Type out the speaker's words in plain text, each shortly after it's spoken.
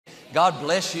God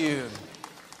bless you.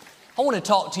 I want to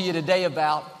talk to you today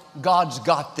about God's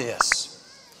got this.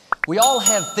 We all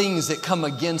have things that come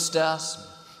against us.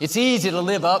 It's easy to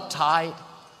live uptight,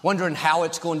 wondering how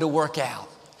it's going to work out.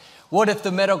 What if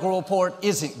the medical report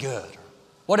isn't good?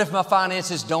 What if my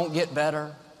finances don't get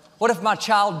better? What if my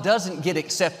child doesn't get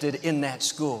accepted in that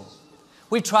school?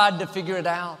 We've tried to figure it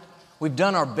out. We've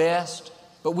done our best,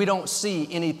 but we don't see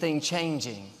anything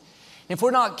changing. If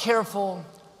we're not careful,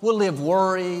 we'll live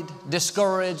worried,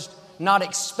 discouraged, not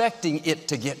expecting it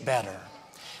to get better.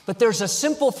 But there's a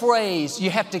simple phrase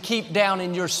you have to keep down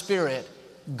in your spirit.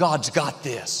 God's got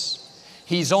this.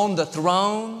 He's on the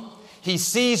throne. He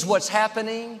sees what's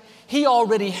happening. He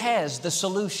already has the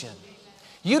solution.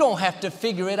 You don't have to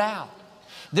figure it out.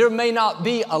 There may not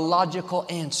be a logical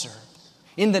answer.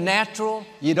 In the natural,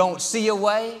 you don't see a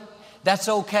way. That's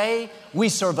okay. We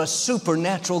serve a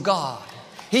supernatural God.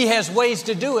 He has ways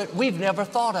to do it we've never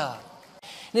thought of.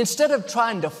 And instead of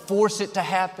trying to force it to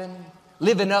happen,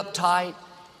 living uptight,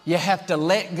 you have to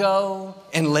let go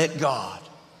and let God.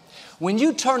 When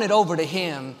you turn it over to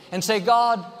Him and say,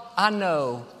 God, I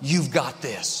know you've got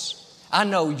this. I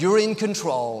know you're in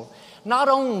control. Not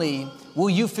only will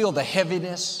you feel the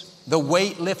heaviness, the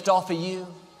weight lift off of you,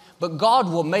 but God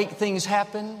will make things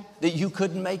happen that you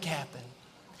couldn't make happen.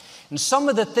 And some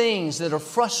of the things that are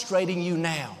frustrating you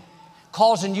now,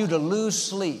 causing you to lose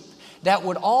sleep, that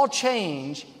would all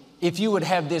change if you would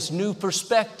have this new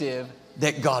perspective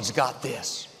that God's got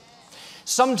this.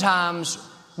 Sometimes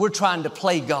we're trying to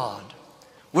play God.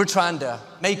 We're trying to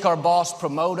make our boss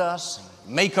promote us,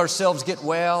 make ourselves get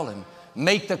well, and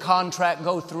make the contract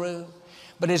go through.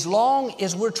 But as long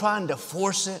as we're trying to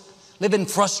force it, living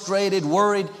frustrated,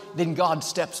 worried, then God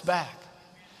steps back.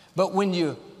 But when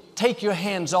you take your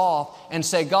hands off and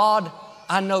say, God,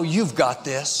 I know you've got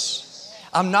this.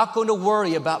 I'm not going to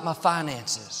worry about my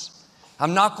finances.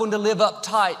 I'm not going to live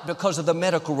uptight because of the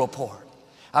medical report.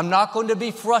 I'm not going to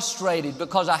be frustrated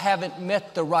because I haven't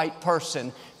met the right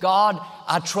person. God,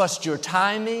 I trust your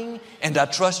timing and I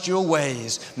trust your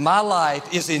ways. My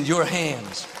life is in your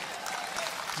hands.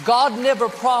 God never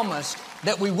promised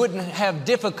that we wouldn't have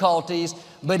difficulties,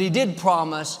 but He did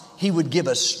promise He would give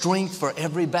us strength for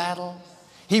every battle.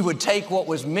 He would take what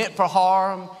was meant for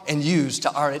harm and use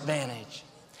to our advantage.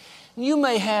 You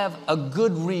may have a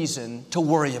good reason to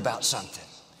worry about something.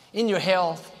 In your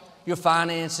health, your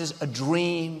finances, a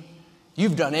dream.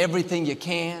 You've done everything you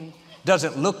can.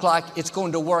 Doesn't look like it's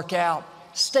going to work out.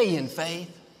 Stay in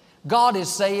faith. God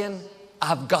is saying,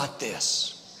 I've got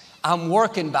this. I'm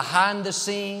working behind the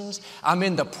scenes. I'm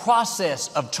in the process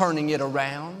of turning it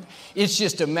around. It's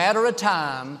just a matter of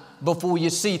time before you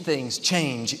see things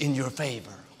change in your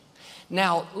favor.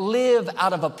 Now, live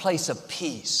out of a place of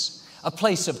peace, a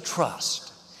place of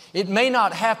trust. It may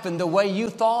not happen the way you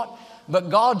thought,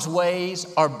 but God's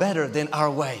ways are better than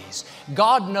our ways.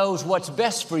 God knows what's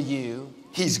best for you.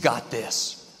 He's got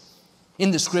this. In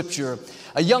the scripture,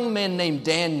 a young man named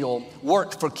Daniel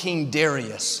worked for King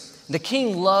Darius. The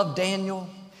king loved Daniel.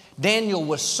 Daniel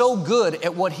was so good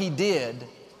at what he did,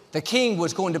 the king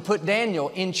was going to put Daniel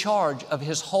in charge of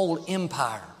his whole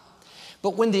empire.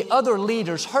 But when the other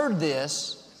leaders heard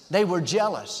this, they were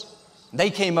jealous. They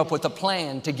came up with a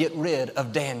plan to get rid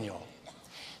of Daniel.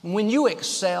 When you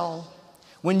excel,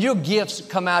 when your gifts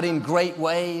come out in great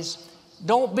ways,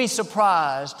 don't be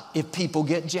surprised if people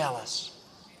get jealous.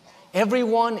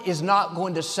 Everyone is not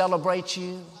going to celebrate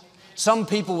you. Some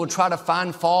people will try to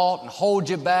find fault and hold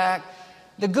you back.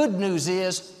 The good news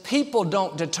is people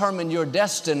don't determine your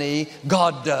destiny.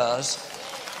 God does.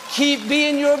 Keep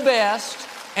being your best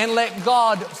and let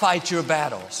God fight your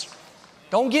battles.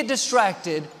 Don't get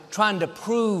distracted trying to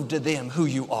prove to them who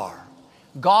you are.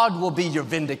 God will be your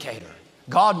vindicator.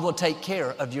 God will take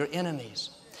care of your enemies.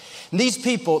 And these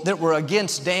people that were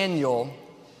against Daniel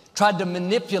tried to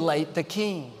manipulate the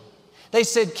king. They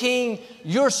said, King,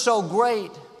 you're so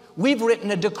great. We've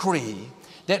written a decree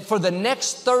that for the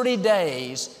next 30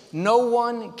 days, no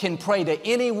one can pray to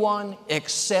anyone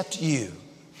except you.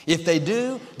 If they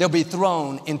do, they'll be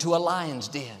thrown into a lion's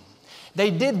den.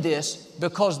 They did this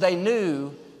because they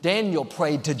knew Daniel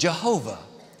prayed to Jehovah.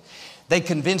 They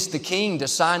convinced the king to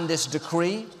sign this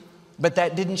decree, but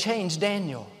that didn't change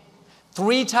Daniel.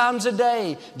 3 times a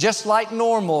day, just like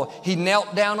normal, he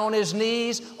knelt down on his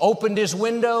knees, opened his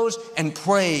windows, and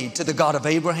prayed to the God of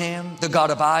Abraham, the God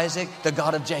of Isaac, the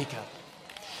God of Jacob.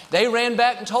 They ran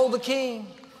back and told the king,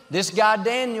 this guy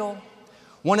Daniel,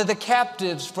 one of the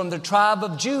captives from the tribe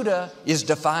of Judah, is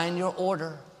defying your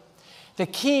order. The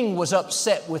king was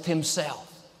upset with himself.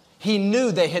 He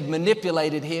knew they had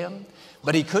manipulated him,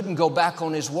 but he couldn't go back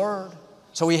on his word.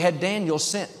 So he had Daniel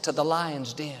sent to the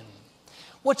lion's den.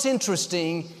 What's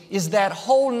interesting is that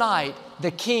whole night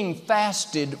the king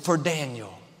fasted for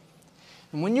Daniel.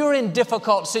 And when you're in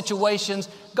difficult situations,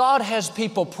 God has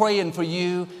people praying for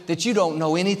you that you don't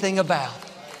know anything about.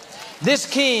 This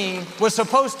king was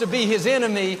supposed to be his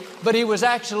enemy, but he was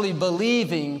actually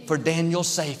believing for Daniel's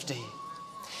safety.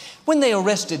 When they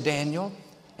arrested Daniel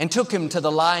and took him to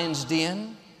the lion's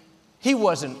den, he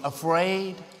wasn't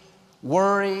afraid,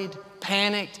 worried,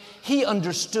 panicked. He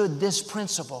understood this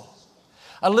principle.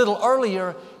 A little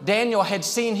earlier, Daniel had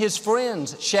seen his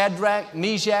friends, Shadrach,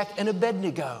 Meshach, and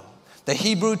Abednego, the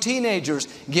Hebrew teenagers,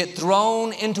 get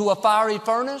thrown into a fiery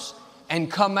furnace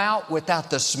and come out without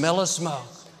the smell of smoke.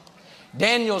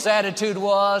 Daniel's attitude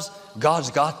was, God's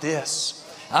got this.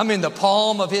 I'm in the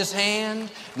palm of His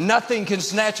hand. Nothing can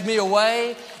snatch me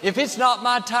away. If it's not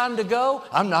my time to go,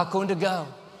 I'm not going to go.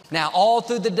 Now, all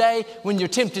through the day, when you're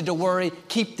tempted to worry,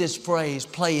 keep this phrase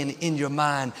playing in your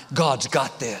mind, God's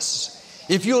got this.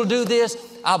 If you'll do this,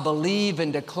 I believe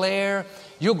and declare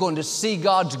you're going to see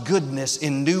God's goodness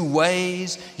in new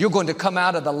ways. You're going to come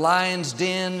out of the lion's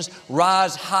dens,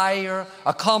 rise higher,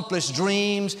 accomplish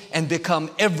dreams, and become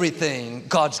everything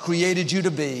God's created you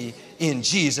to be in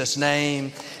Jesus'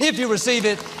 name. If you receive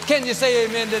it, can you say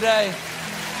amen today?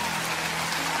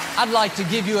 I'd like to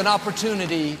give you an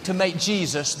opportunity to make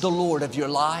Jesus the Lord of your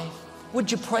life.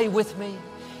 Would you pray with me?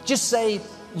 Just say,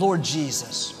 Lord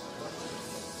Jesus,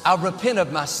 I repent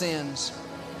of my sins.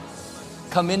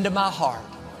 Come into my heart.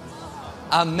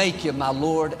 I make you my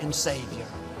Lord and Savior.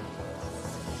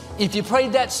 If you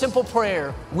prayed that simple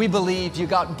prayer, we believe you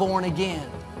got born again.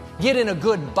 Get in a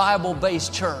good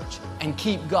Bible-based church and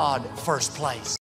keep God first place.